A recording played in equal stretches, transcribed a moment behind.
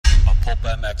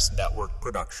Pulp MX Network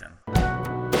production.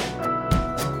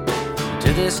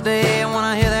 To this day, when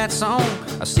I hear that song,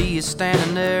 I see you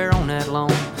standing there on that lawn.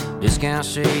 Discount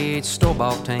shades,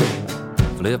 store-bought tan,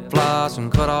 flip-flops and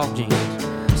cut-off jeans.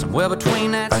 Somewhere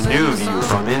between that. A new view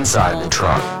from inside the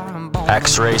truck.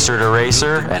 X-racer to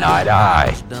racer and eye to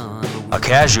eye. A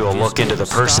casual look into the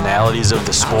personalities of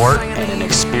the sport and an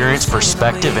experienced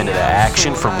perspective into the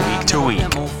action from week to week.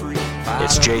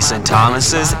 It's Jason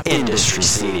Thomas's Industry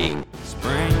Seating.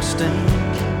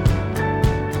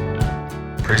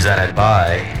 Presented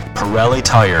by Pirelli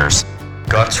Tires,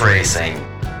 Guts Racing,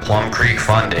 Plum Creek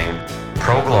Funding,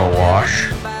 Pro Glow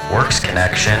Wash, Works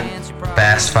Connection,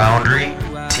 Fast Foundry,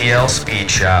 TL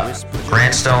Speed Shop,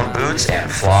 Grandstone Boots,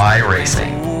 and Fly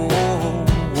Racing.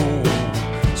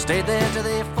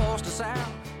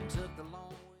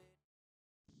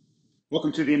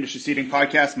 Welcome to the Industry Seating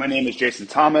Podcast. My name is Jason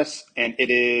Thomas, and it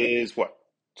is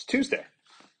It's Tuesday,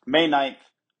 May 9th,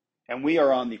 and we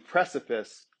are on the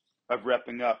precipice of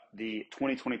wrapping up the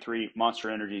 2023 Monster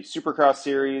Energy Supercross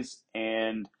Series.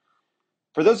 And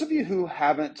for those of you who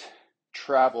haven't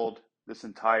traveled this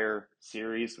entire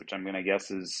series, which I'm going to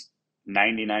guess is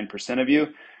 99% of you,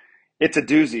 it's a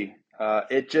doozy.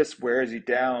 It just wears you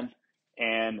down,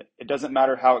 and it doesn't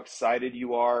matter how excited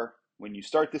you are when you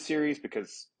start the series,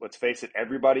 because let's face it,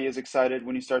 everybody is excited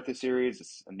when you start the series.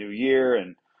 It's a new year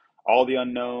and all the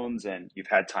unknowns, and you've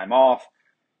had time off.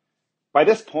 By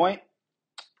this point,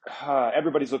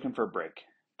 everybody's looking for a break.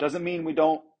 Doesn't mean we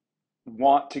don't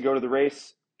want to go to the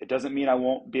race. It doesn't mean I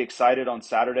won't be excited on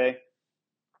Saturday.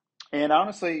 And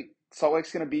honestly, Salt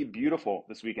Lake's going to be beautiful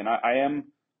this weekend. I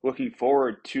am looking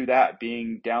forward to that,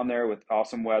 being down there with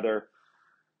awesome weather.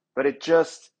 But it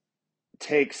just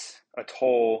takes a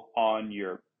toll on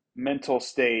your mental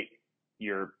state,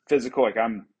 your physical. Like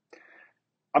I'm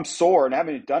sore and I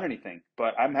haven't done anything,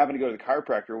 but I'm having to go to the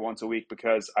chiropractor once a week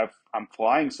because I'm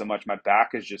flying so much. My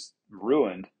back is just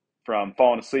ruined from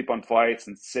falling asleep on flights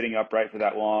and sitting upright for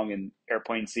that long in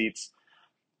airplane seats.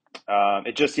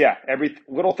 It just, every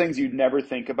little things you'd never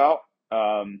think about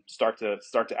start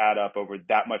to add up over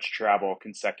that much travel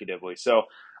consecutively. So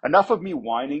enough of me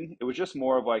whining. It was just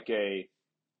more of like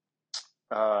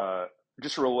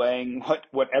just relaying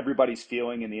what everybody's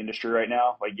feeling in the industry right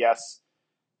now. Like, yes,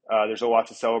 there's a lot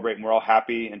to celebrate, and we're all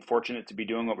happy and fortunate to be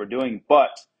doing what we're doing, but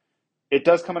it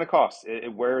does come at a cost.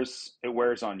 It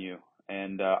wears on you,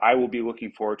 and I will be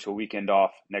looking forward to a weekend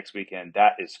off next weekend.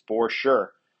 That is for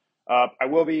sure. I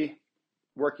will be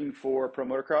working for Pro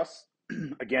Motocross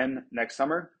again next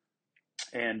summer,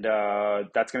 and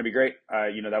that's going to be great.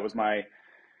 That was my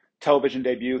television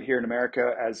debut here in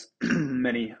America, as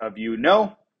many of you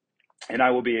know. And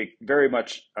I will be very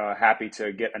much happy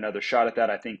to get another shot at that.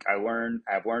 I think I've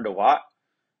learned a lot,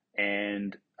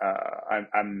 and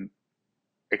I'm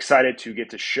excited to get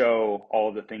to show all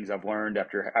of the things I've learned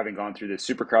after having gone through this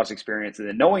Supercross experience and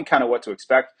then knowing kind of what to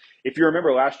expect. If you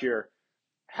remember last year,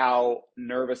 how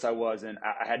nervous I was, and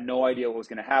I had no idea what was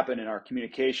going to happen, and our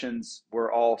communications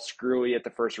were all screwy at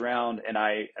the first round, and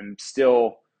I am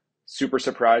still super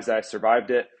surprised that I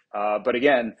survived it. But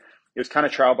again, it was kind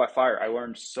of trial by fire. I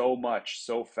learned so much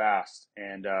so fast.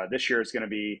 And this year it's going to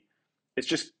be,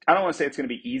 I don't want to say it's going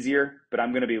to be easier, but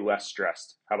I'm going to be less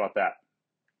stressed. How about that?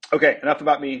 Okay, enough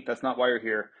about me. That's not why you're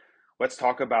here. Let's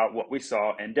talk about what we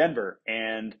saw in Denver.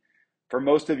 And for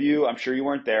most of you, I'm sure you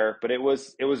weren't there, but it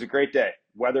was a great day.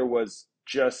 Weather was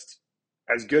just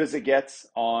as good as it gets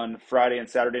on Friday and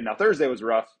Saturday. Now, Thursday was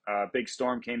rough. Big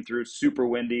storm came through, super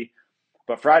windy.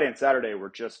 But Friday and Saturday were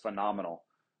just phenomenal.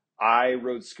 I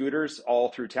rode scooters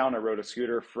all through town. I rode a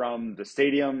scooter from the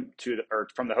stadium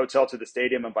from the hotel to the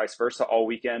stadium and vice versa all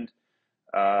weekend.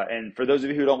 And for those of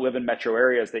you who don't live in metro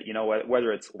areas, that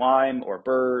whether it's Lime or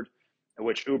Bird,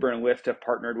 which Uber and Lyft have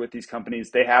partnered with these companies,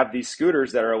 they have these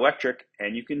scooters that are electric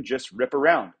and you can just rip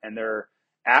around, and they're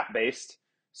app based.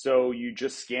 So you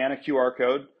just scan a QR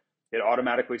code, it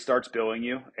automatically starts billing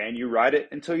you, and you ride it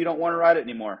until you don't want to ride it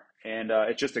anymore. And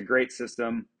it's just a great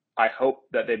system. I hope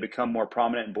that they become more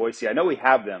prominent in Boise. I know we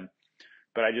have them,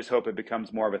 but I just hope it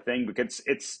becomes more of a thing because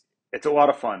it's a lot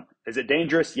of fun. Is it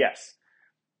dangerous? Yes.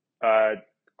 Are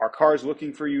cars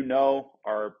looking for you? No.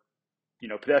 Are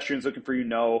pedestrians looking for you?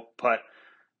 No. But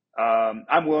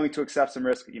I'm willing to accept some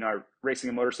risk. Racing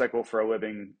a motorcycle for a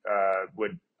living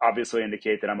would obviously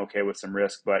indicate that I'm okay with some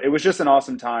risk. But it was just an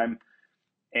awesome time,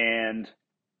 and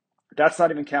that's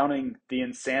not even counting the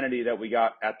insanity that we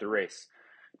got at the race.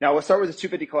 Now, let's start with the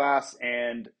 250 class,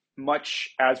 and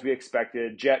much as we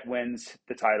expected, Jet wins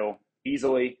the title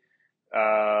easily.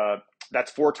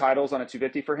 That's 4 titles on a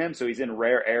 250 for him, so he's in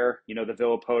rare air, the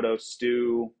Villopoto,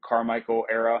 Stu, Carmichael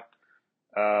era.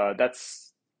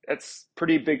 That's that's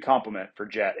pretty big compliment for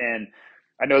Jet. And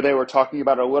I know they were talking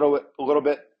about it a little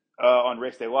bit on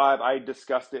Race Day Live. I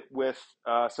discussed it with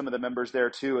some of the members there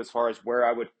too, as far as where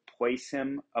I would place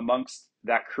him amongst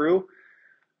that crew.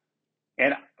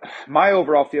 And my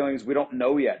overall feeling is we don't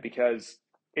know yet, because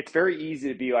it's very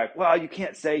easy to be like, well, you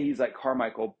can't say he's like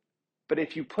Carmichael. But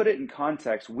if you put it in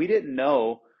context, we didn't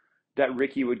know that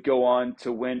Ricky would go on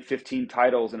to win 15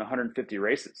 titles in 150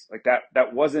 races. Like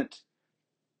that wasn't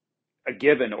a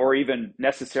given or even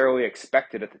necessarily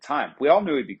expected at the time. We all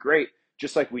knew he'd be great,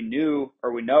 just like we knew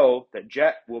or we know that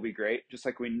Jet will be great, just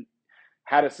like we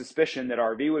had a suspicion that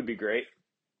RV would be great.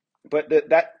 But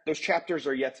those chapters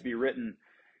are yet to be written.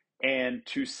 And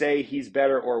to say he's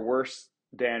better or worse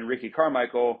than Ricky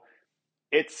Carmichael,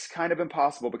 it's kind of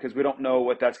impossible, because we don't know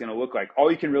what that's going to look like. All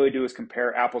you can really do is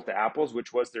compare apples to apples,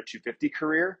 which was their 250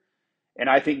 career. And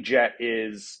I think Jet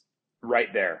is right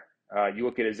there. You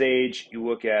look at his age, you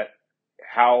look at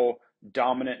how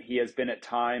dominant he has been at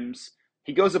times.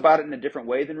 He goes about it in a different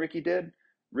way than Ricky did.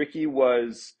 Ricky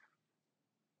was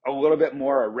a little bit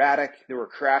more erratic. There were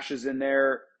crashes in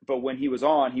there, but when he was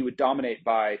on, he would dominate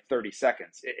by 30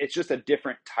 seconds. It's just a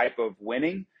different type of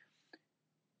winning.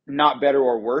 Not better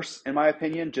or worse, in my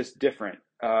opinion, just different.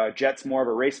 Jet's more of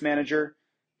a race manager.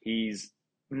 He's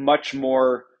much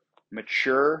more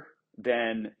mature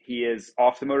than he is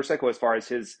off the motorcycle, as far as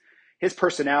his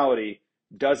personality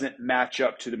doesn't match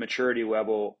up to the maturity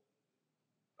level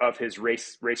of his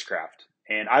racecraft.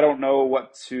 And I don't know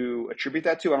what to attribute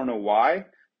that to. I don't know why,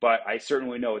 but I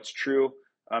certainly know it's true.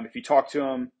 If you talk to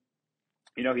him,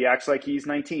 he acts like he's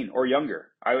 19 or younger.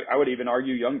 I would even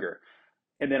argue younger.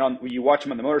 And then when you watch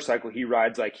him on the motorcycle, he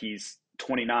rides like he's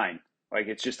 29. Like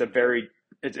it's a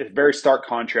very stark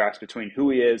contrast between who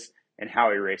he is and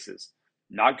how he races.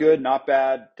 Not good, not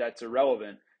bad. That's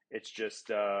irrelevant. It's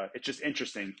just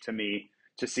interesting to me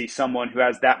to see someone who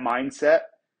has that mindset,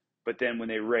 but then when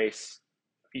they race,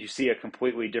 you see a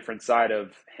completely different side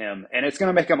of him, and it's going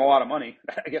to make him a lot of money.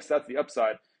 I guess that's the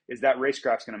upside, is that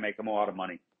racecraft's going to make him a lot of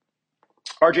money.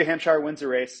 RJ Hampshire wins the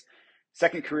race,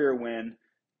 second career win.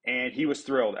 And he was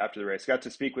thrilled after the race. Got to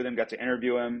speak with him, got to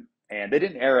interview him, and they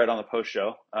didn't air it on the post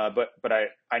show. But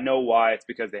I know why. It's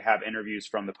because they have interviews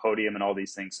from the podium and all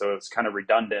these things, so it's kind of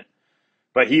redundant.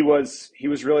 But he was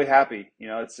really happy.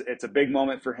 It's a big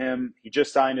moment for him. He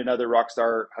just signed another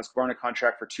Rockstar Husqvarna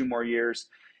contract for 2 more years,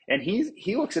 and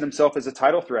he looks at himself as a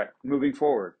title threat moving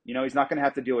forward. He's not going to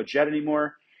have to deal with Jet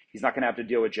anymore. He's not going to have to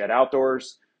deal with Jet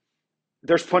Outdoors.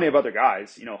 There's plenty of other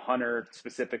guys, Hunter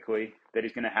specifically, that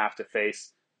he's going to have to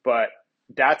face. But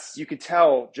you could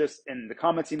tell just in the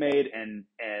comments he made and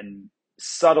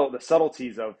the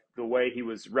subtleties of the way he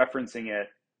was referencing it.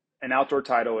 An outdoor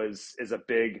title is a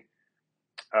big,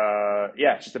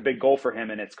 it's just a big goal for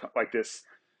him. And it's like this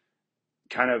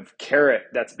kind of carrot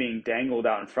that's being dangled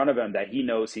out in front of him that he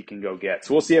knows he can go get.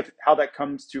 So we'll see how that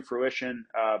comes to fruition.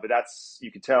 But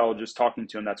you could tell just talking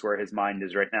to him, that's where his mind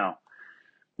is right now.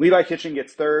 Levi Kitchen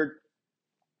gets third.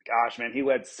 Gosh, man, he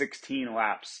led 16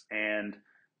 laps, and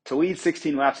to lead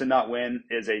 16 laps and not win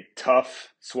is a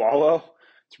tough swallow.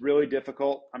 It's really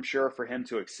difficult, I'm sure, for him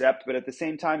to accept. But at the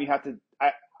same time,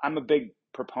 I'm a big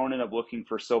proponent of looking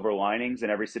for silver linings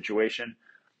in every situation.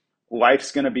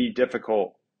 Life's going to be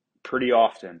difficult pretty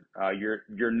often.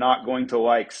 You're not going to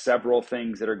like several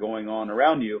things that are going on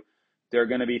around you. There are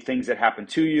going to be things that happen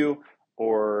to you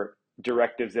or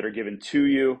directives that are given to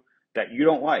you that you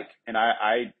don't like. And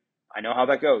I know how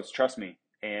that goes. Trust me.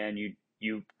 And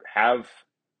you have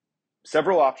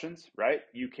several options, right?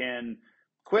 You can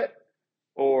quit,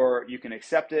 or you can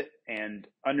accept it and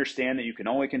understand that you can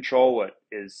only control what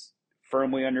is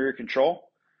firmly under your control,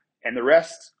 and the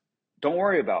rest, don't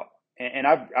worry about. And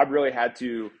I've really had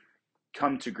to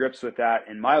come to grips with that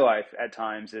in my life at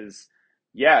times.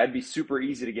 It'd be super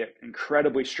easy to get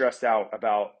incredibly stressed out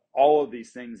about all of these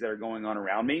things that are going on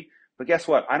around me. But guess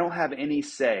what? I don't have any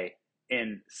say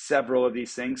in several of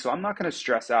these things, so I'm not going to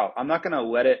stress out. I'm not going to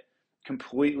let it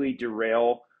completely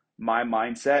derail my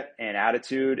mindset and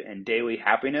attitude and daily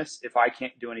happiness if I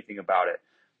can't do anything about it.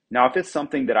 Now, if it's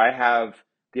something that I have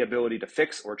the ability to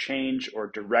fix or change or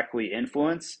directly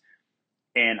influence,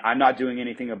 and I'm not doing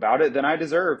anything about it, then I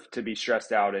deserve to be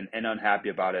stressed out and unhappy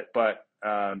about it. But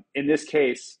in this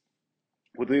case,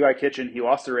 with Levi Kitchen, he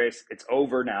lost the race. It's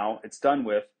over now. It's done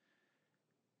with.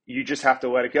 You just have to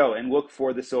let it go and look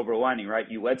for the silver lining, right?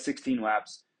 You led 16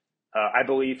 laps. I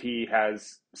believe he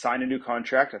has signed a new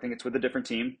contract. I think it's with a different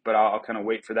team, but I'll kind of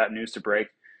wait for that news to break.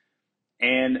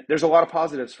 And there's a lot of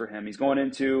positives for him. He's going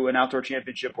into an outdoor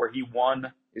championship where he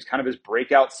won. It's kind of his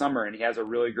breakout summer, and he has a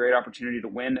really great opportunity to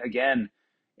win again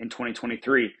in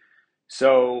 2023.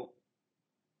 So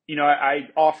I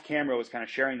off camera was kind of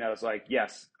sharing that. I was like,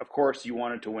 yes, of course you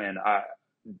wanted to win.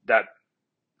 That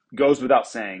goes without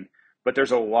saying, but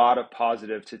there's a lot of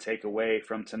positive to take away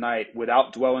from tonight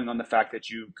without dwelling on the fact that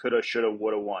you coulda, shoulda,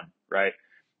 woulda won, right?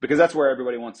 Because that's where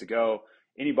everybody wants to go.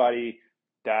 Anybody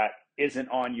that isn't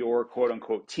on your quote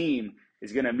unquote team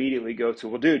is going to immediately go to,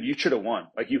 well, dude, you should have won.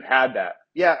 Like, you had that.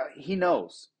 Yeah, he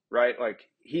knows, right? Like,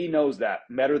 he knows that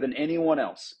better than anyone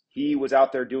else. He was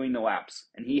out there doing the laps,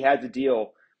 and he had to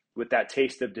deal with that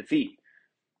taste of defeat.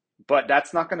 But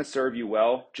that's not going to serve you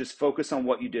well. Just focus on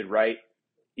what you did right.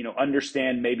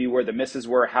 Understand maybe where the misses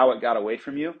were, how it got away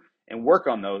from you, and work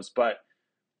on those. But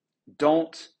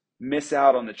don't miss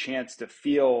out on the chance to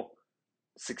feel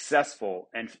successful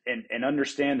and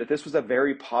understand that this was a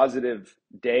very positive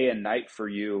day and night for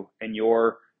you and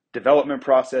your development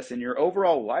process and your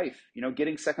overall life.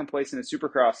 Getting second place in a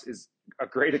Supercross is a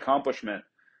great accomplishment.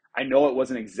 I know it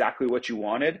wasn't exactly what you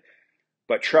wanted,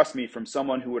 but trust me, from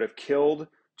someone who would have killed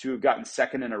to have gotten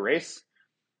second in a race,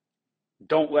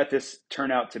 don't let this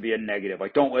turn out to be a negative.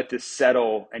 Like, don't let this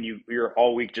settle and you're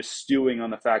all week just stewing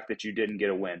on the fact that you didn't get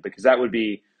a win, because that would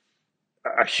be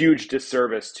a huge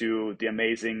disservice to the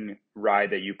amazing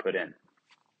ride that you put in.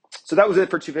 So that was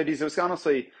it for 250s. It was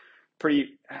honestly I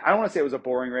don't want to say it was a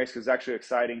boring race, because it's actually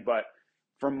exciting, but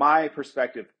from my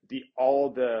perspective, all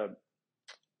the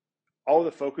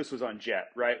focus was on Jet,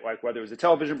 right? Like, whether it was a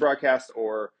television broadcast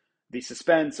or the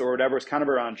suspense or whatever, was kind of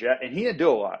around Jet. And he didn't do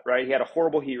a lot, right? He had a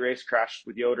horrible heat race, crashed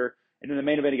with Yoder. And in the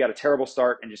main event, he got a terrible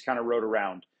start and just kind of rode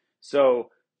around. So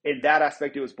in that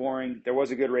aspect, it was boring. There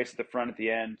was a good race at the front at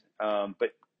the end. But,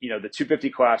 the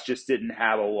 250 class just didn't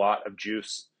have a lot of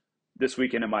juice this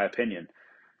weekend, in my opinion.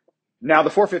 Now, the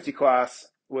 450 class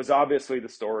was obviously the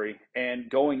story. And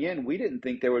going in, we didn't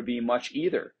think there would be much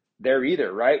either,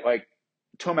 right? Like,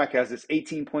 Tomac has this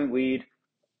 18-point lead.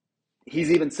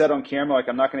 He's even said on camera, like,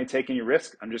 I'm not going to take any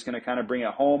risk. I'm just going to kind of bring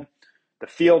it home. The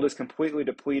field is completely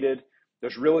depleted.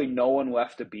 There's really no one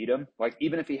left to beat him. Like,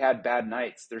 even if he had bad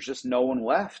nights, there's just no one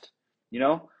left,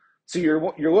 So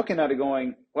you're looking at it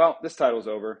going, well, this title's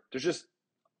over. There's just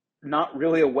not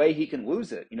really a way he can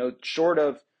lose it, short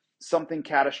of something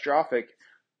catastrophic.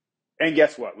 And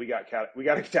guess what? We got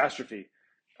a catastrophe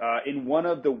in one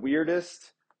of the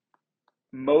weirdest,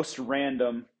 most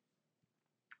random,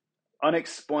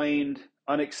 unexplained,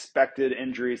 unexpected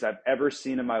injuries I've ever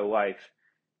seen in my life.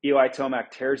 Eli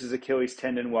Tomac tears his Achilles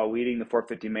tendon while leading the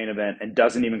 450 main event and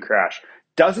doesn't even crash,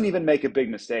 doesn't even make a big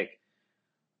mistake.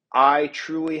 I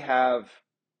truly have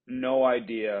no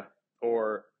idea,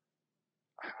 or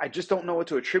I just don't know what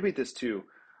to attribute this to.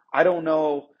 I don't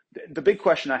know. The big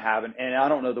question I have, and I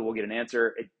don't know that we'll get an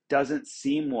answer, it doesn't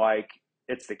seem like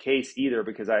it's the case either,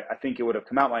 because I think it would have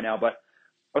come out by now, but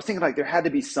I was thinking, like, there had to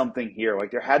be something here.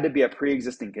 Like, there had to be a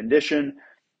pre-existing condition,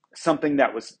 something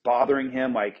that was bothering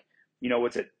him. Like,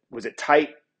 was it tight?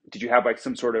 Did you have like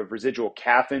some sort of residual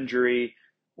calf injury?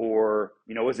 Or,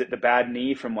 was it the bad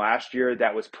knee from last year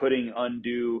that was putting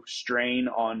undue strain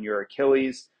on your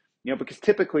Achilles? Because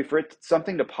typically for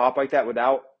something to pop like that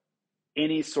without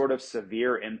any sort of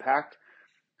severe impact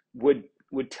would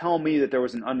tell me that there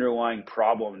was an underlying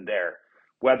problem there.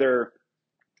 Whether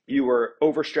you were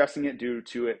overstressing it due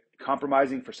to it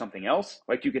compromising for something else,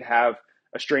 like you could have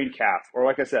a strained calf, or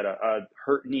like I said, a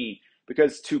hurt knee,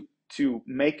 because to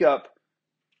make up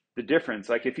the difference,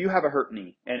 like if you have a hurt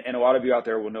knee, and a lot of you out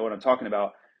there will know what I'm talking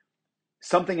about,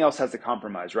 something else has to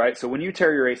compromise, right? So when you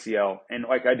tear your ACL, and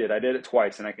like I did it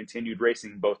twice, and I continued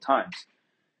racing both times,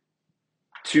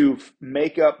 to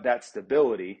make up that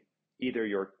stability, either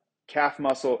your calf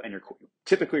muscle and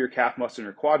typically your calf muscle and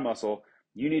your quad muscle,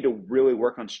 you need to really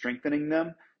work on strengthening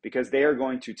them, because they are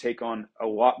going to take on a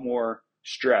lot more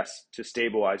stress to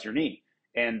stabilize your knee.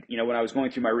 And, when I was going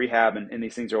through my rehab and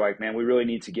these things are like, man, we really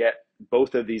need to get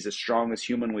both of these as strong as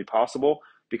humanly possible,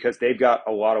 because they've got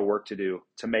a lot of work to do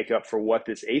to make up for what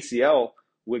this ACL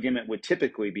ligament would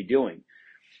typically be doing.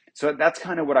 So that's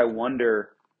kind of what I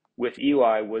wonder with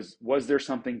Eli, was there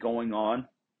something going on?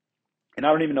 And I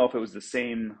don't even know if it was the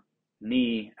same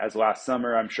knee as last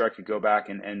summer. I'm sure I could go back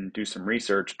and do some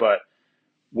research, but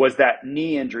was that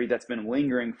knee injury that's been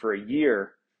lingering for a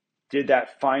year, did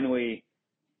that finally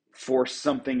force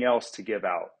something else to give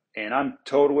out? And I'm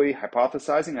totally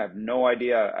hypothesizing. I have no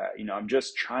idea. I'm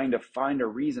just trying to find a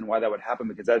reason why that would happen,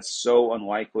 because that's so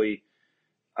unlikely.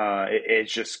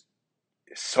 It's just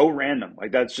so random.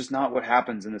 Like, that's just not what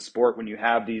happens in the sport when you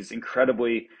have these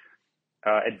incredibly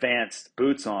advanced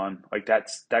boots on. Like,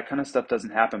 that kind of stuff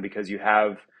doesn't happen, because you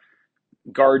have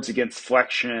guards against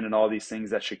flexion and all these things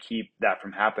that should keep that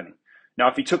from happening. Now,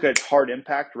 if he took a hard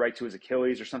impact right to his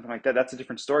Achilles or something like that, that's a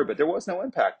different story. But there was no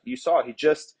impact. You saw he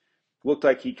just looked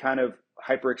like he kind of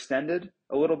hyperextended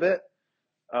a little bit,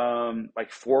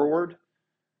 like forward.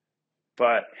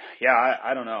 But yeah,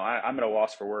 I don't know. I'm at a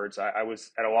loss for words. I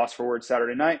was at a loss for words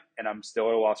Saturday night, and I'm still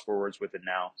at a loss for words with it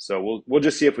now. So we'll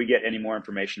just see if we get any more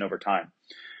information over time.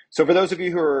 So for those of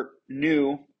you who are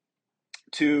new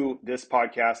to this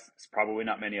podcast, it's probably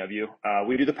not many of you,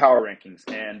 we do the power rankings.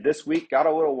 And this week got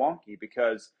a little wonky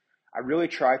because I really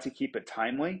try to keep it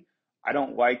timely. I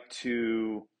don't like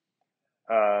to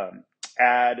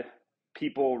add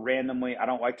people randomly. I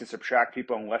don't like to subtract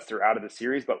people unless they're out of the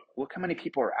series, but look how many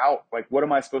people are out. Like, what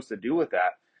am I supposed to do with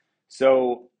that?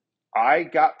 So I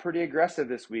got pretty aggressive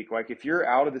this week. Like, if you're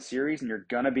out of the series and you're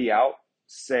going to be out,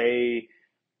 say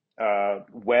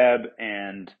Webb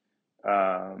and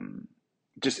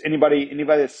just anybody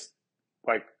that's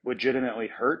like legitimately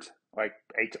hurt. Like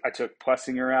I took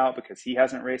Plessinger out because he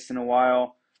hasn't raced in a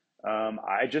while.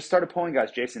 I just started pulling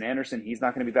guys. Jason Anderson, he's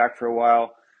not going to be back for a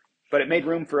while, but it made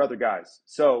room for other guys.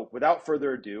 So without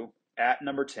further ado, at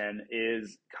number 10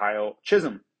 is Kyle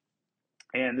Chisholm.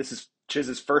 And this is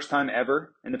Chiz's first time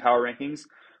ever in the power rankings.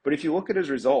 But if you look at his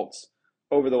results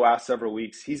over the last several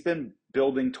weeks, he's been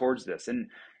building towards this. And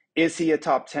is he a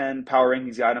top 10 power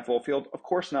rankings guy in a full field? Of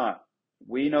course not.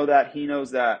 We know that. He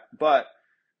knows that. But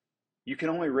you can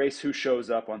only race who shows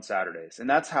up on Saturdays. And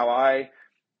that's how I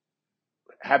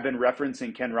have been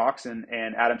referencing Ken Roczen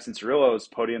and Adam Cincerillo's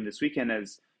podium this weekend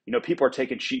as, you know, people are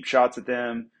taking cheap shots at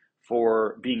them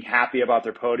for being happy about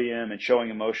their podium and showing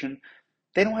emotion.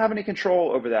 They don't have any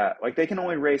control over that. Like, they can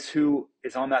only race who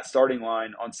is on that starting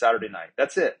line on Saturday night.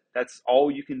 That's it. That's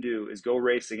all you can do is go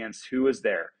race against who is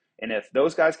there. And if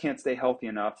those guys can't stay healthy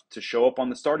enough to show up on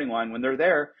the starting line when they're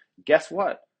there, guess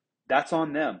what? That's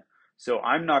on them. So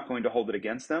I'm not going to hold it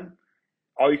against them.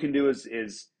 All you can do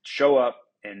is show up,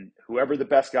 and whoever the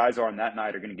best guys are on that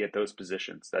night are going to get those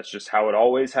positions. That's just how it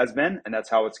always has been, and that's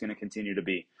how it's going to continue to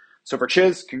be. So for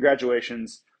Chiz,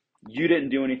 congratulations. You didn't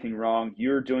do anything wrong.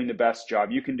 You're doing the best job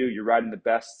you can do. You're riding the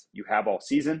best you have all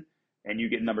season, and you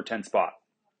get number 10 spot.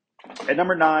 At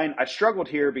number 9, I struggled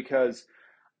here because,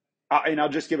 and I'll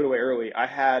just give it away early, I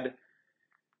had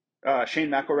Shane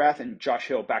McElrath and Josh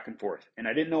Hill back and forth, and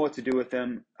I didn't know what to do with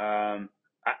them.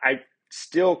 I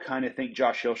still kind of think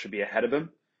Josh Hill should be ahead of him,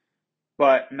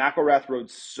 but McElrath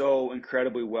rode so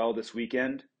incredibly well this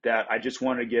weekend that I just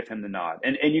wanted to give him the nod.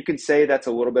 And you can say that's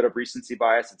a little bit of recency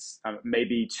bias. It's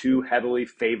maybe too heavily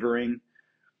favoring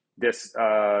this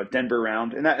Denver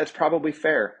round, and that's probably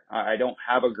fair. I don't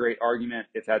have a great argument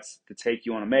if that's the take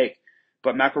you want to make.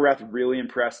 But McElrath really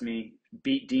impressed me,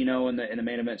 beat Dino in the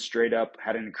main event straight up,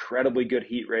 had an incredibly good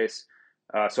heat race.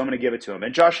 So I'm going to give it to him.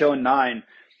 And Josh Hill in 9,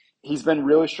 he's been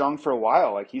really strong for a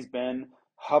while. Like, he's been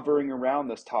hovering around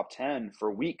this top 10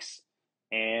 for weeks.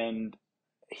 And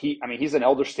he's an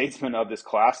elder statesman of this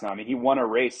class now. I mean, he won a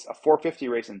 450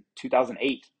 race in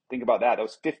 2008. Think about that. That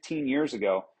was 15 years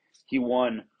ago. He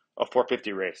won a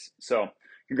 450 race. So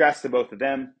congrats to both of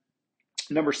them.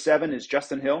 Number 7 is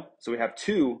Justin Hill. So we have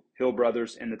 2 Hill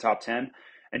brothers in the top 10.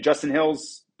 And Justin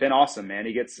Hill's been awesome, man.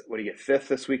 He gets 5th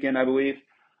this weekend, I believe.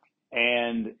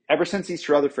 And ever since East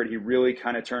Rutherford, he really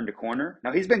kind of turned a corner.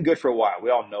 Now, he's been good for a while. We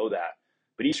all know that.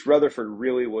 But East Rutherford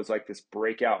really was like this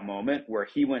breakout moment where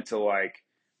he went to like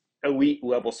elite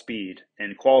level speed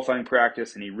in qualifying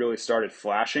practice, and he really started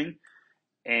flashing.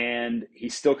 And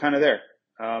he's still kind of there.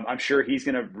 I'm sure he's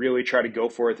going to really try to go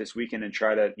for it this weekend and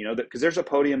try to, because there's a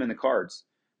podium in the cards.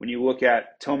 When you look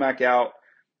at Tomac out,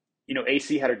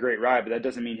 AC had a great ride, but that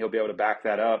doesn't mean he'll be able to back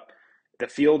that up. The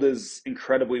field is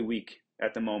incredibly weak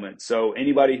at the moment. So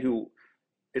anybody who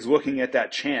is looking at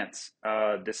that chance,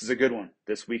 this is a good one.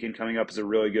 This weekend coming up is a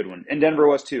really good one. And Denver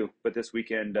was too, but this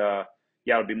weekend,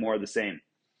 it'll be more of the same.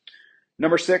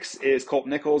 Number 6 is Colt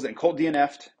Nichols, and Colt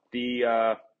DNF'd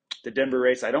the Denver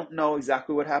race. I don't know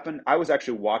exactly what happened. I was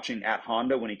actually watching at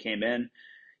Honda when he came in.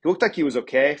 He looked like he was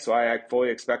okay, so I fully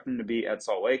expect him to be at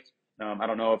Salt Lake. I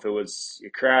don't know if it was a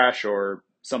crash or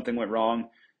something went wrong,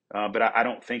 but I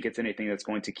don't think it's anything that's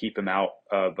going to keep him out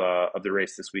of the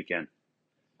race this weekend.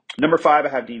 Number 5, I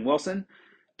have Dean Wilson.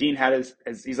 Dean had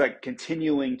he's like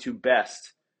continuing to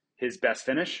best his best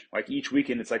finish. Like each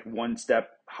weekend, it's like one step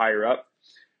higher up.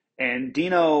 And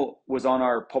Dino was on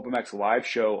our PulpMX live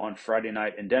show on Friday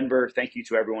night in Denver. Thank you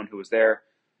to everyone who was there.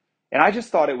 And I just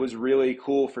thought it was really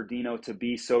cool for Dino to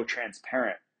be so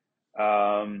transparent.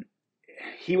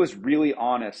 He was really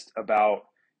honest about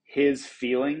his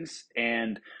feelings,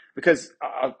 and because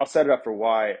I'll set it up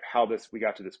for how we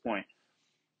got to this point.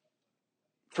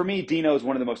 For me, Dino is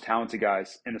one of the most talented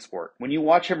guys in the sport. When you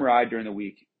watch him ride during the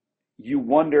week, you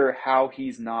wonder how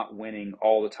he's not winning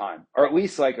all the time, or at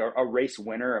least like a race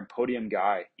winner and podium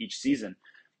guy each season.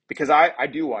 because I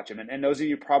do watch him, and those of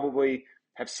you probably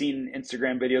have seen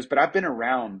Instagram videos, but I've been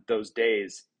around those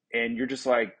days, and you're just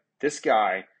like, this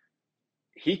guy,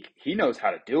 he knows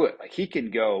how to do it. Like he can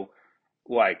go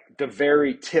like the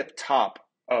very tip top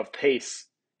of pace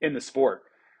in the sport.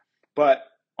 But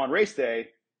on race day,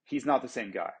 he's not the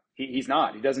same guy. He's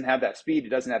not. He doesn't have that speed. He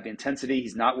doesn't have the intensity.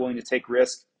 He's not willing to take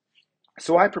risks.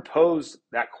 So I propose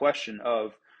that question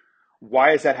of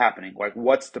why is that happening? Like,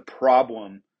 what's the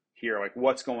problem here? Like,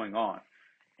 what's going on?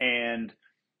 And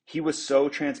he was so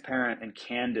transparent and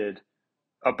candid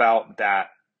about that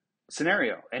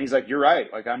scenario. And he's like, you're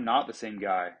right. Like, I'm not the same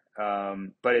guy.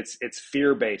 But it's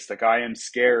fear based. Like, I am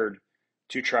scared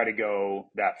to try to go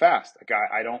that fast. Like,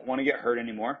 I don't want to get hurt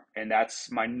anymore. And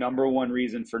that's my number one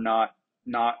reason for not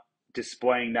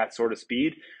displaying that sort of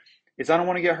speed is I don't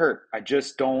want to get hurt. I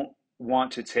just don't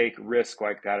want to take risk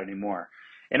like that anymore.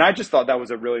 And I just thought that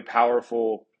was a really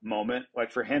powerful moment,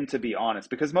 like for him to be honest,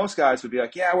 because most guys would be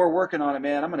like, yeah, we're working on it,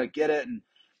 man. I'm going to get it. And,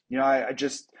 I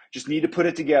just need to put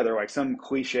it together, like some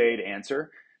cliched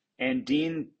answer. And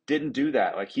Dean didn't do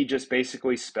that. Like he just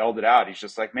basically spelled it out. He's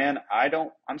just like, man,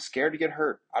 I'm scared to get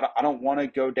hurt. I don't want to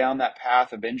go down that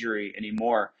path of injury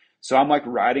anymore. So I'm like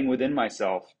riding within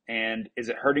myself. And is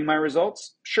it hurting my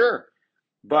results? Sure.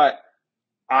 But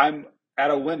I'm at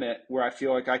a limit where I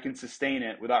feel like I can sustain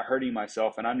it without hurting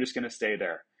myself, and I'm just going to stay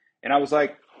there. And I was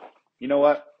like, you know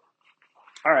what?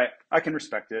 All right, I can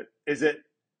respect it. Is it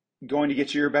going to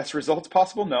get you your best results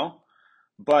possible? No.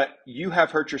 But you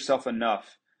have hurt yourself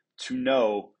enough to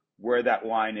know where that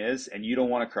line is, and you don't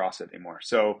want to cross it anymore.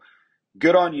 So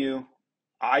good on you.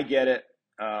 I get it.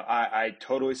 I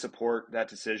totally support that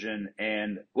decision.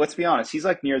 And let's be honest, he's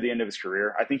like near the end of his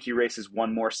career. I think he races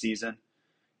one more season.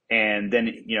 And then,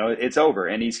 it's over.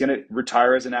 And he's going to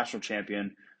retire as a national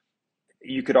champion.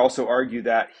 You could also argue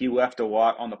that he left a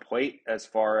lot on the plate as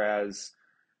far as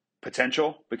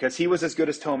potential, because he was as good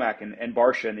as Tomac and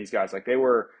Barcia and these guys. Like they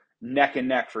were neck and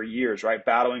neck for years, right?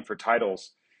 Battling for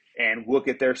titles. And look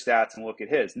at their stats and look at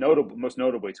his. Most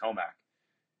notably Tomac.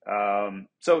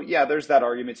 So, yeah, there's that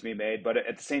argument to be made. But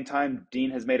at the same time,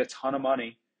 Dean has made a ton of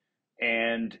money.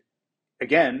 And,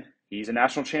 again, he's a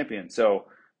national champion. So,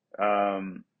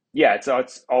 yeah, it's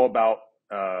all about,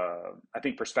 I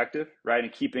think, perspective, right?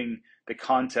 And keeping the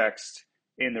context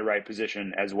in the right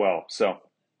position as well. So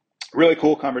really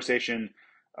cool conversation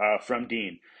from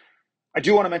Dean. I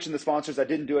do want to mention the sponsors. I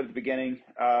didn't do it at the beginning,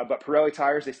 but Pirelli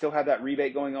Tires, they still have that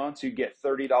rebate going on. So you get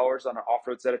 $30 on an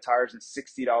off-road set of tires and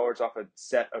 $60 off a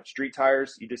set of street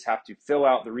tires. You just have to fill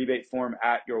out the rebate form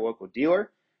at your local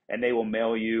dealer, and they will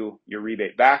mail you your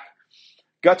rebate back.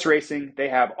 Guts Racing, they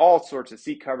have all sorts of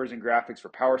seat covers and graphics for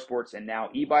power sports and now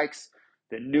e-bikes.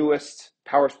 The newest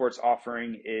power sports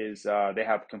offering is they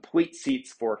have complete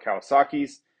seats for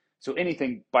Kawasaki's. So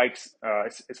anything bikes,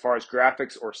 as far as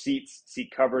graphics or seats,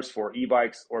 seat covers for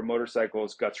e-bikes or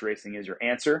motorcycles, Guts Racing is your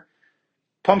answer.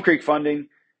 Plum Creek Funding,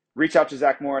 reach out to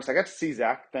Zach Morris. I got to see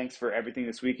Zach. Thanks for everything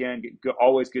this weekend.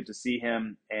 Always good to see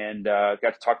him, and got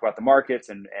to talk about the markets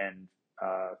and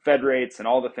Fed rates and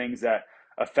all the things that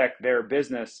affect their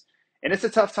business. And it's a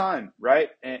tough time, right?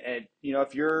 And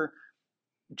if you're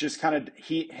just kind of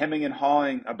hemming and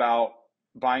hawing about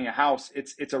buying a house,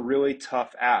 it's a really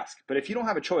tough ask. But if you don't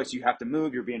have a choice, you have to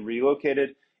move, you're being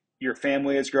relocated, your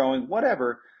family is growing,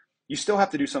 whatever, you still have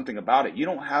to do something about it. You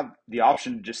don't have the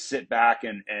option to just sit back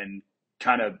and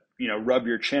kind of, rub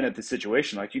your chin at the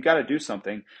situation. Like you got to do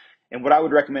something. And what I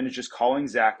would recommend is just calling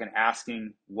Zach and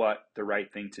asking what the right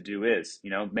thing to do is.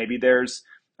 Maybe there's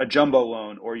a jumbo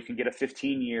loan, or you can get a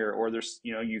 15-year, or there's,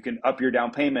 you can up your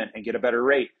down payment and get a better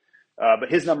rate. But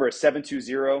his number is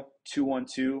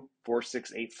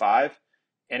 720-212-4685.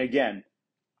 And again,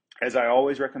 as I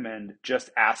always recommend, just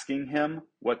asking him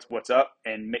what's up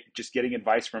and just getting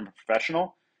advice from a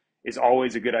professional is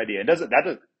always a good idea. It doesn't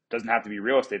have to be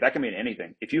real estate. That can mean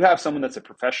anything. If you have someone that's a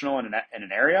professional in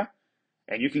an area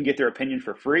and you can get their opinion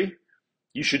for free,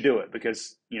 you should do it,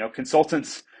 because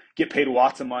consultants get paid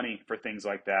lots of money for things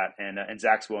like that, and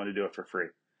Zach's willing to do it for free.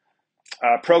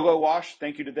 ProGlow Wash,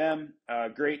 thank you to them.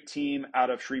 Great team out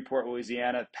of Shreveport,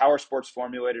 Louisiana. Power Sports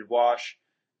formulated wash.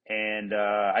 And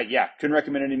I couldn't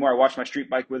recommend it anymore. I watched my street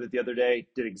bike with it the other day,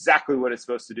 did exactly what it's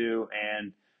supposed to do.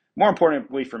 And more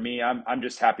importantly for me, I'm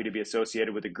just happy to be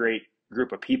associated with a great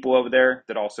group of people over there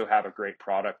that also have a great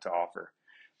product to offer.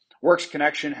 Works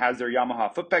Connection has their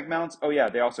Yamaha foot peg mounts. Oh yeah,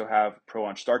 they also have Pro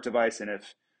Launch Start Device. And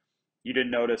if you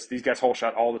didn't notice, these guys hole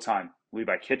shot all the time.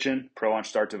 Levi Kitchen, Pro Launch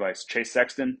Start Device. Chase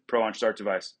Sexton, Pro Launch Start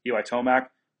Device. Eli Tomac,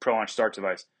 Pro Launch Start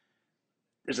Device.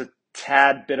 There's a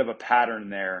tad bit of a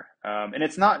pattern there. And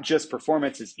it's not just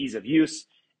performance, it's ease of use,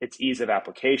 it's ease of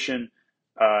application.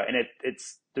 And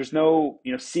there's no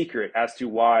secret as to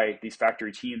why these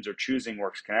factory teams are choosing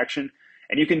Works Connection,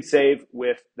 and you can save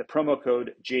with the promo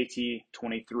code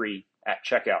JT23 at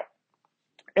checkout.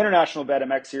 International Vet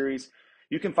MX Series,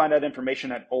 you can find that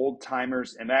information at Old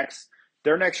Timers MX.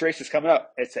 Their next race is coming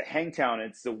up. It's at Hangtown.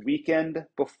 It's the weekend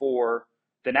before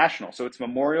the National, so it's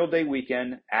Memorial Day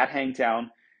weekend at Hangtown.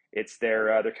 It's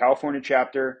their California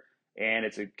chapter, and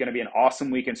it's going to be an awesome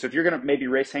weekend. So if you're going to maybe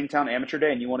race Hangtown Amateur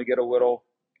Day and you want to get a little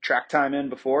track time in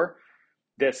before,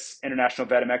 this International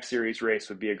Vet MX Series race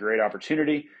would be a great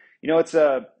opportunity. It's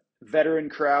a veteran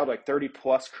crowd, like 30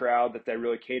 plus crowd that they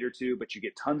really cater to, but you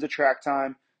get tons of track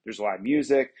time. There's live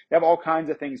music. They have all kinds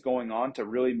of things going on to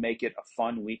really make it a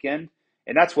fun weekend.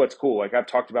 And that's what's cool. Like I've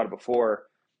talked about it before.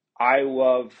 I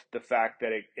love the fact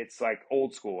that it's like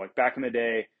old school. Like back in the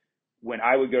day when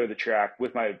I would go to the track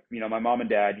with my mom and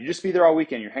dad, you just be there all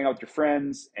weekend. You hang out with your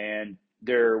friends, and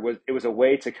it was a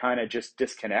way to kind of just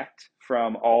disconnect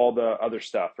from all the other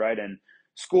stuff, right? And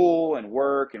school and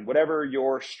work and whatever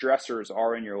your stressors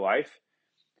are in your life,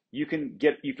 you can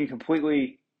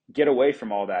completely get away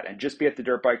from all that and just be at the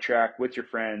dirt bike track with your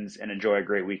friends and enjoy a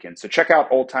great weekend. So check out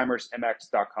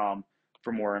oldtimersmx.com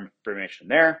for more information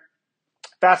there.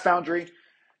 Fast Foundry,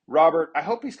 Robert, I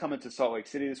hope he's coming to Salt Lake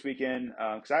City this weekend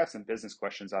because I have some business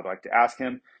questions I'd like to ask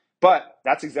him. But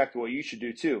that's exactly what you should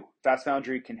do too. Fast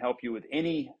Foundry can help you with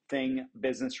anything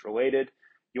business related.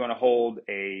 You want to hold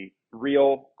a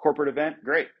real corporate event?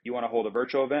 Great. You want to hold a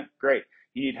virtual event? Great.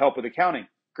 You need help with accounting?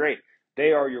 Great.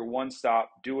 They are your one-stop,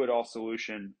 do-it-all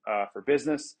solution for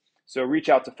business. So reach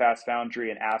out to Fast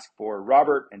Foundry and ask for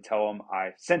Robert and tell them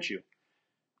I sent you.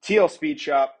 TL Speed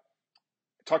Shop.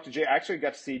 I actually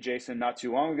got to see Jason not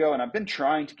too long ago, and I've been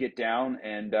trying to get down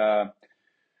and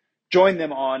join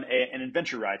them on an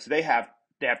adventure ride. So they have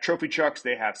trophy trucks,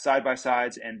 they have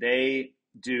side-by-sides, and they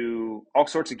do all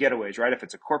sorts of getaways, right? If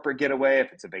it's a corporate getaway,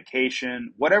 if it's a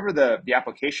vacation, whatever the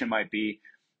application might be,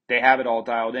 they have it all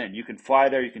dialed in. You can fly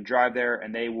there, you can drive there,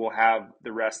 and they will have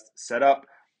the rest set up.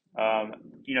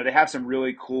 They have some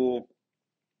really cool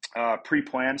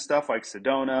pre-planned stuff like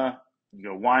Sedona,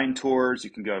 wine tours, you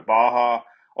can go to Baja,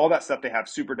 all that stuff they have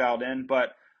super dialed in.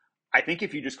 But I think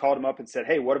if you just called them up and said,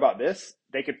 hey, what about this?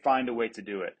 They could find a way to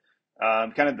do it.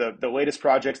 Kind of the latest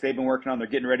projects they've been working on, they're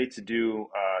getting ready to do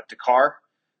Dakar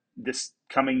this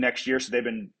coming next year. So they've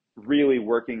been really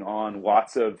working on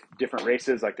lots of different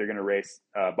races. Like they're going to race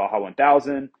Baja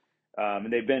 1000.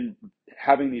 And they've been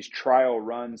having these trial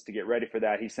runs to get ready for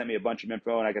that. He sent me a bunch of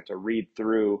info and I got to read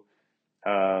through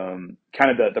kind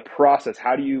of the process.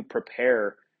 How do you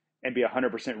prepare and be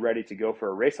 100% ready to go for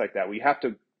a race like that? Well, you have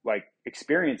to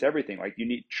experience everything. Like you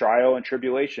need trial and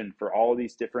tribulation for all of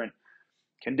these different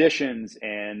conditions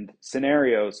and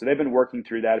scenarios. So they've been working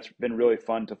through that. It's been really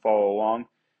fun to follow along.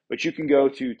 But you can go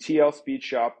to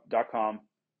tlspeedshop.com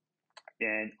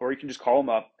or you can just call them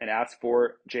up and ask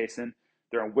for Jason.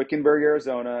 They're in Wickenburg,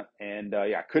 Arizona, and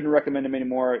I couldn't recommend them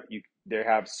anymore. They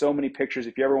have so many pictures.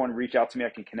 If you ever want to reach out to me, I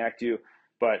can connect you.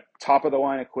 But top of the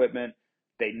line equipment.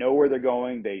 They know where they're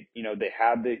going. They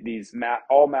have these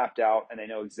all mapped out, and they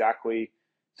know exactly.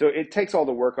 So it takes all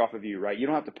the work off of you, right? You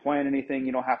don't have to plan anything.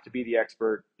 You don't have to be the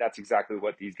expert. That's exactly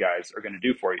what these guys are going to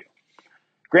do for you.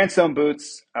 Grandstone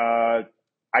Boots.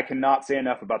 I cannot say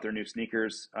enough about their new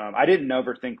sneakers. I didn't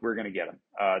ever think we were going to get them.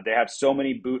 They have so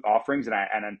many boot offerings,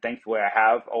 and thankfully I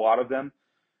have a lot of them.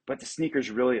 But the sneakers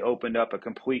really opened up a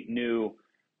complete new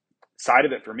side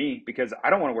of it for me because I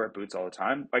don't want to wear boots all the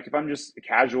time. Like if I'm just a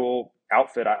casual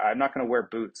outfit, I'm not going to wear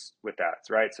boots with that,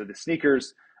 right? So the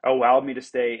sneakers allowed me to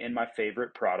stay in my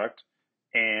favorite product,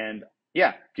 and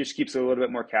just keeps it a little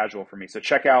bit more casual for me. So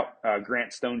check out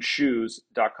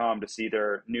grantstoneshoes.com to see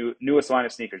their newest line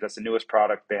of sneakers. That's the newest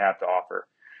product they have to offer.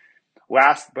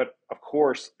 Last, but of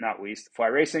course not least, Fly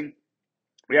Racing.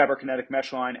 We have our Kinetic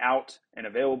Mesh line out and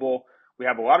available. We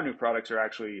have a lot of new products that are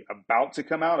actually about to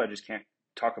come out. I just can't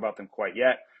talk about them quite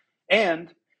yet.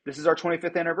 And this is our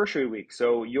 25th anniversary week.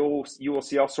 So you will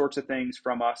see all sorts of things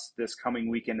from us this coming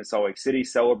weekend in Salt Lake City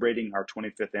celebrating our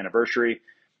 25th anniversary.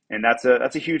 And that's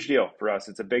a huge deal for us.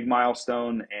 It's a big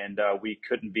milestone, and we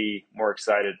couldn't be more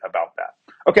excited about that.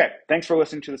 Okay, thanks for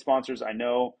listening to the sponsors. I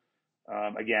know,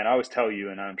 again, I always tell you,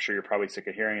 and I'm sure you're probably sick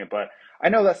of hearing it, but I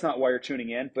know that's not why you're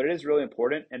tuning in, but it is really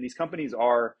important. And these companies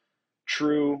are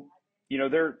true,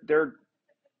 they're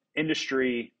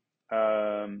industry.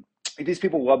 These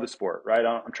people love the sport, right?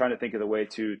 I'm trying to think of the way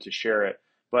to share it,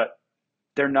 but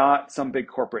they're not some big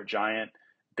corporate giant.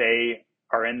 They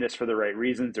are in this for the right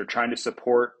reasons. They're trying to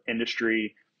support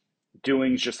industry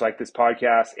doings just like this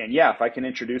podcast. And if I can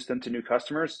introduce them to new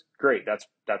customers, great.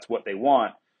 That's what they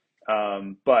want.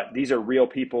 But these are real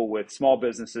people with small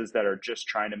businesses that are just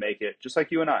trying to make it, just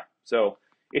like you and I. So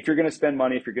if you're going to spend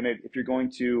money, if you're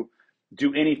going to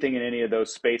do anything in any of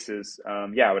those spaces,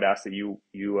 I would ask that you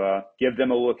give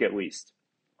them a look at least.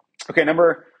 Okay,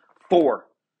 number 4,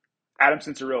 Adam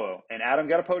Cincerillo, and Adam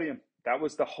got a podium. That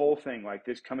was the whole thing. Like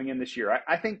this coming in this year,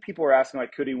 I think people were asking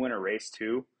like, could he win a race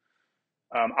too?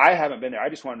 I haven't been there. I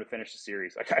just wanted to finish the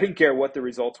series. Like I didn't care what the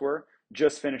results were,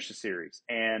 just finish the series.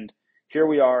 And here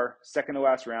we are, second to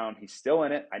last round. He's still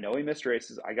in it. I know he missed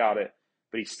races. I got it,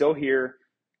 but he's still here,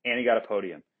 and he got a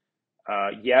podium.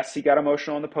 Yes, he got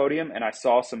emotional on the podium, and I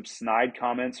saw some snide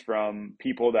comments from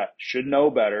people that should know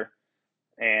better,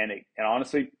 and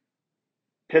honestly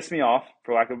pissed me off,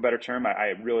 for lack of a better term.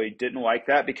 I really didn't like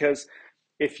that, because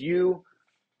if you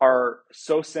are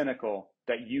so cynical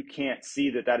that you can't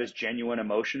see that is genuine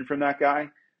emotion from that guy,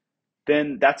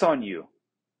 then that's on you.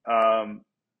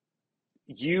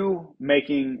 You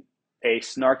making a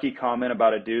snarky comment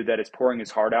about a dude that is pouring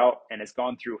his heart out and has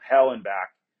gone through hell and back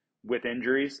with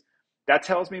injuries, that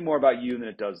tells me more about you than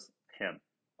it does him.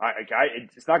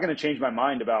 It's not going to change my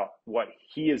mind about what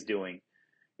he is doing.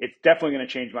 It's definitely going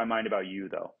to change my mind about you,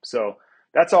 though. So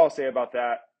that's all I'll say about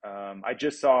that. I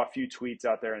just saw a few tweets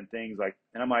out there and things like,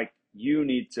 and I'm like, you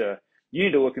need to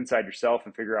look inside yourself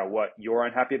and figure out what you're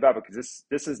unhappy about, because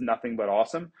this is nothing but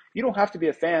awesome. You don't have to be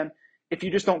a fan. If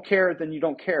you just don't care, then you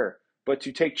don't care. But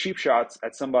to take cheap shots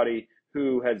at somebody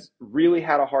who has really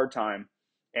had a hard time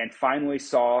and finally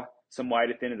saw some light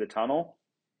at the end of the tunnel,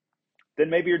 then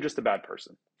maybe you're just a bad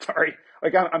person. Sorry.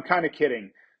 Like I'm kind of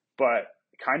kidding, but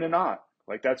kind of not.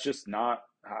 Like that's just not,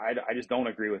 I just don't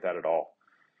agree with that at all.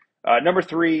 Number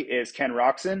 3 is Ken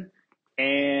Roczen,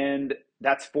 and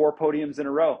that's 4 podiums in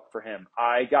a row for him.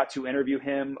 I got to interview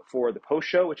him for the post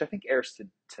show, which I think airs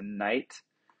tonight.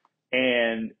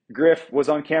 And Griff was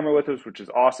on camera with us, which is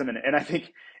awesome. And I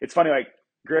think it's funny, like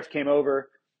Griff came over,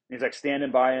 and he's like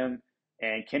standing by him,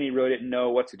 and Kenny really didn't know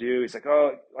what to do. He's like,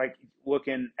 oh, like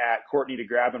looking at Courtney to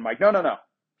grab him. I'm like, no.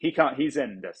 He's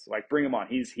in this. Like, bring him on.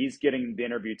 He's getting the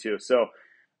interview too. So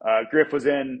Griff was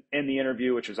in the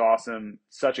interview, which was awesome.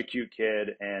 Such a cute kid.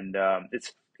 And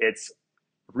it's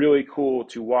really cool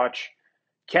to watch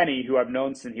Kenny, who I've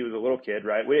known since he was a little kid,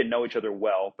 right? We didn't know each other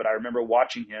well, but I remember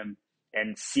watching him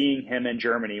and seeing him in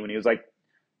Germany when he was like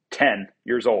 10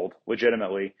 years old,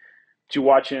 legitimately. To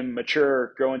watch him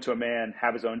mature, grow into a man,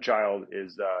 have his own child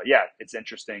is, it's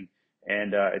interesting,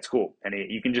 and it's cool. And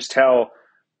you can just tell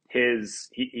he's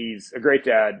a great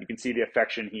dad. You can see the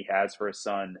affection he has for his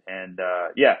son. And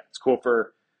it's cool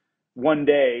for one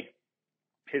day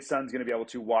his son's going to be able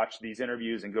to watch these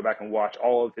interviews and go back and watch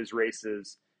all of his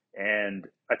races, and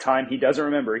a time he doesn't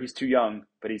remember. He's too young,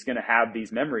 but he's going to have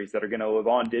these memories that are going to live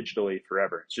on digitally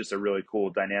forever. It's just a really cool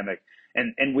dynamic.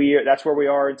 And that's where we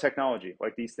are in technology.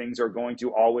 Like these things are going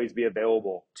to always be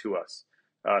available to us.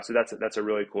 So that's a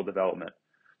really cool development.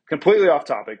 Completely off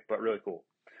topic, but really cool.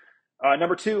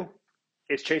 Number 2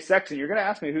 is Chase Sexton. You're going to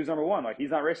ask me who's number 1. Like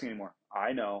he's not racing anymore.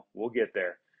 I know. We'll get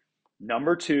there.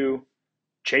 Number 2,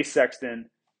 Chase Sexton.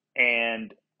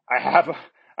 And I have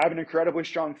an incredibly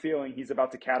strong feeling he's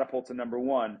about to catapult to number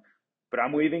 1, but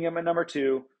I'm leaving him at number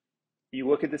 2. You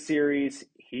look at the series,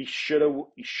 he should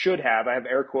have, I have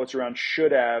air quotes around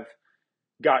should have,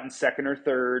 gotten 2nd or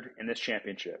 3rd in this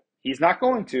championship. He's not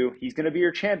going to. He's going to be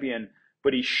your champion,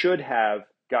 but he should have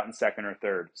gotten 2nd or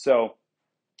 3rd. So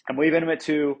I'm leaving him at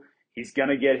 2. He's going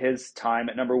to get his time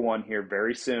at number 1 here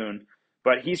very soon,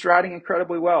 but he's riding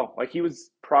incredibly well. Like he was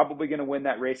probably going to win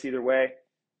that race either way.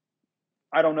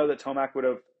 I don't know that Tomac would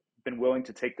have been willing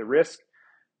to take the risk,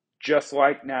 just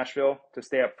like Nashville, to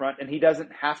stay up front. And he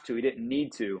doesn't have to. He didn't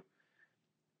need to.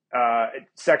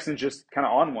 Sexton's just kind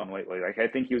of on one lately. Like I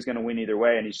think he was going to win either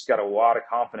way, and he's just got a lot of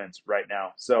confidence right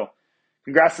now. So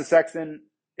congrats to Sexton.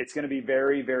 It's going to be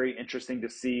very, very interesting to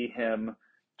see him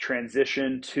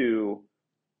transition to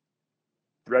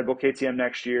Red Bull KTM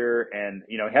next year. And,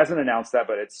 he hasn't announced that,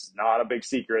 but it's not a big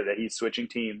secret that he's switching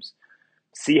teams.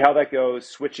 See how that goes.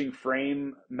 Switching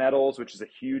frame metals, which is a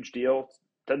huge deal.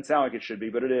 Doesn't sound like it should be,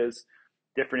 but it is.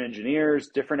 Different engineers,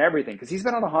 different everything. Because he's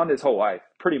been on a Honda his whole life,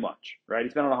 pretty much, right?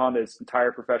 He's been on a Honda his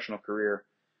entire professional career.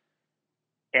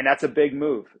 And that's a big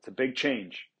move. It's a big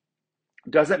change.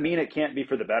 Doesn't mean it can't be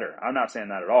for the better. I'm not saying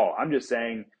that at all. I'm just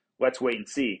saying let's wait and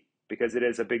see, because it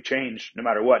is a big change no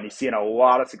matter what. And he's seeing a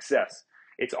lot of success.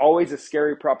 It's always a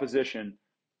scary proposition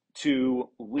to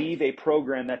leave a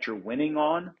program that you're winning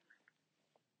on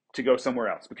to go somewhere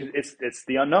else, because it's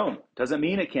the unknown. Doesn't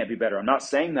mean it can't be better. I'm not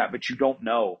saying that, but you don't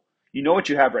know. You know what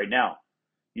you have right now.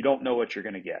 You don't know what you're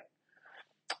going to get.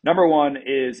 Number 1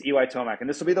 is Eli Tomac, and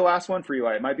this will be the last one for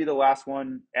Eli. It might be the last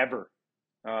one ever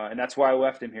And that's why I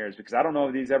left him here, is because I don't know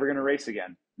if he's ever going to race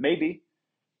again. Maybe,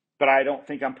 but I don't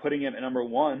think I'm putting him at number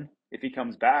one if he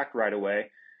comes back right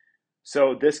away.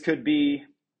 So this could be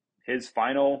his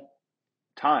final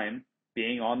time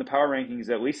being on the power rankings,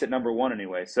 at least at number one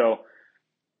anyway. So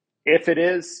if it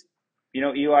is,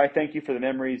 Eli, thank you for the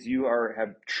memories. You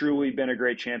have truly been a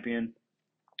great champion.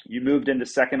 You moved into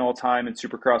second all time in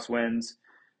Supercross wins.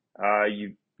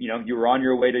 You were on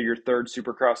your way to your third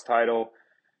Supercross title,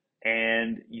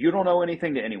 and you don't owe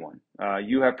anything to anyone.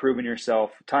 You have proven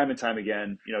yourself time and time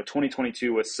again.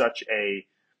 2022 was such a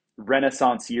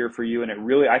renaissance year for you, and it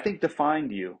really, I think,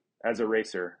 defined you as a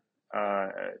racer.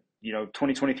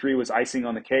 2023 was icing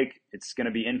on the cake. It's going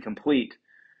to be incomplete,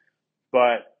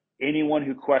 but anyone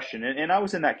who questioned, and I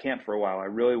was in that camp for a while, I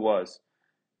really was.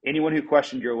 Anyone who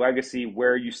questioned your legacy,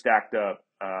 where you stacked up,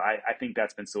 I think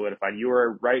that's been solidified. You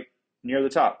are right near the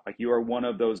top. Like, you are one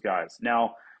of those guys.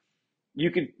 Now,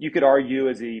 you could argue,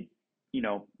 is he,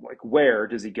 where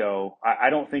does he go? I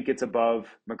don't think it's above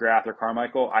McGrath or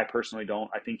Carmichael. I personally don't.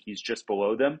 I think he's just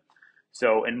below them.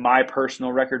 So in my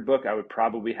personal record book, I would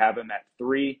probably have him at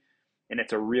 3, and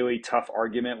it's a really tough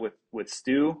argument with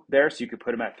Stu there. So you could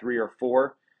put him at 3 or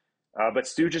 4. But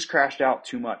Stu just crashed out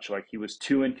too much. Like, he was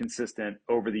too inconsistent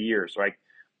over the years. Like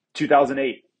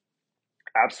 2008,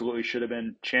 absolutely should have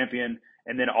been champion.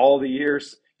 And then all the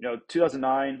years,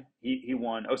 2009, he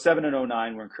won. 07 and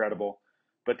 09 were incredible.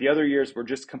 But the other years were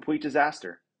just complete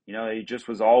disaster. He just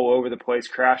was all over the place,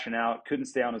 crashing out, couldn't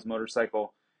stay on his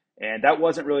motorcycle. And that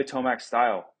wasn't really Tomac's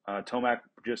style. Tomac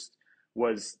just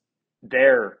was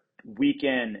there week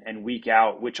in and week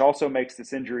out, which also makes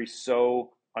this injury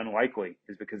so unlikely,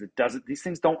 is because these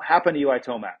things don't happen to Eli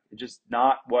Tomac. It's just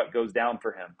not what goes down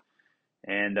for him.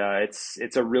 And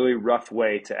it's a really rough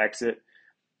way to exit.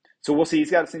 So we'll see. He's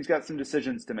got some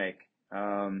decisions to make.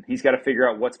 He's got to figure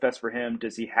out what's best for him.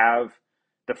 Does he have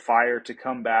the fire to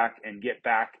come back and get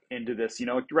back into this?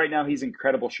 Right now he's in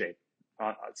incredible shape.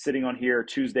 Sitting on here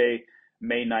Tuesday,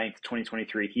 May 9th,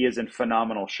 2023, he is in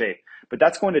phenomenal shape. But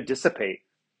that's going to dissipate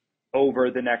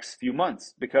over the next few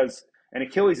months, because an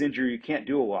Achilles injury, you can't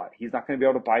do a lot. He's not going to be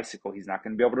able to bicycle. He's not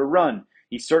going to be able to run.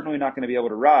 He's certainly not going to be able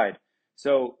to ride.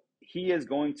 So he is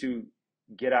going to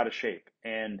get out of shape,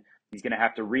 and he's going to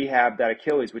have to rehab that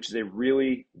Achilles, which is a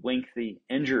really lengthy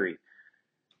injury.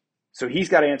 So he's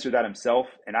got to answer that himself,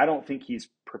 and I don't think he's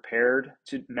prepared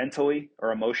to mentally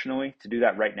or emotionally to do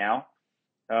that right now.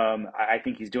 I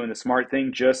think he's doing the smart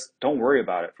thing. Just don't worry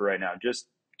about it for right now. Just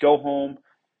go home,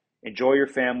 enjoy your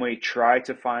family, try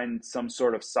to find some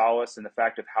sort of solace in the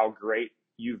fact of how great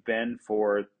you've been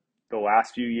for the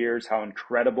last few years, how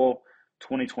incredible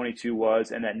 2022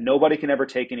 was, and that nobody can ever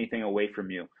take anything away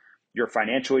from you. You're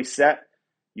financially set.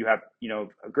 You have,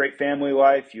 a great family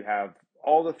life. You have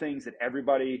all the things that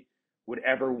everybody would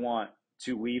ever want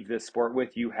to leave this sport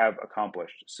with, you have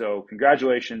accomplished. So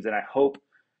congratulations, and I hope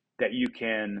that you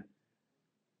can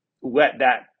let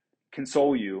that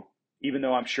console you, even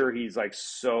though I'm sure he's I'm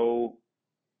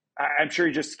sure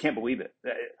he just can't believe it.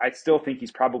 I still think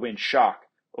he's probably in shock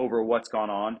over what's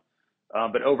gone on.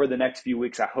 But over the next few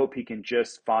weeks, I hope he can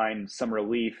just find some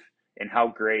relief in how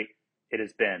great it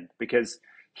has been, because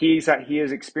he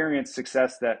has experienced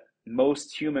success that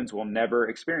most humans will never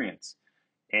experience.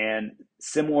 And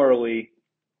similarly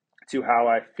to how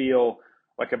I feel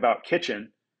like about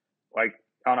Kitchen,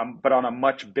 but on a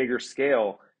much bigger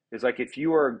scale, is like, if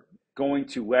you are going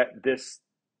to let this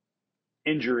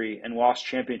injury and lost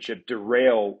championship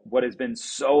derail what has been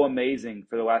so amazing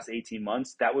for the last 18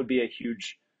 months, that would be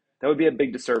a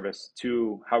big disservice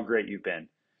to how great you've been.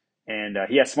 And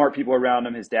he has smart people around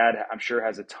him. His dad, I'm sure,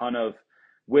 has a ton of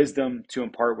wisdom to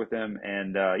impart with him.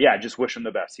 And just wish him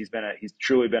the best. He's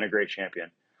truly been a great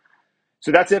champion.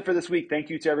 So that's it for this week.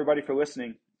 Thank you to everybody for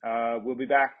listening. We'll be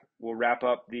back. We'll wrap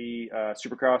up the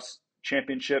Supercross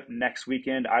Championship next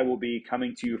weekend. I will be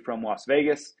coming to you from Las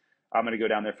Vegas. I'm going to go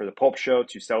down there for the Pulp Show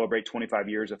to celebrate 25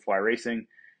 years of fly racing.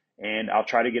 And I'll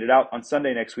try to get it out on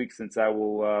Sunday next week, since I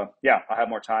will, I'll have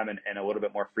more time and a little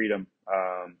bit more freedom,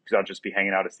 because I'll just be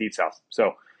hanging out at Steve's house.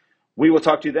 So we will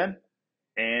talk to you then.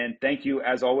 And thank you,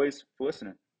 as always, for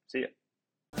listening. See ya.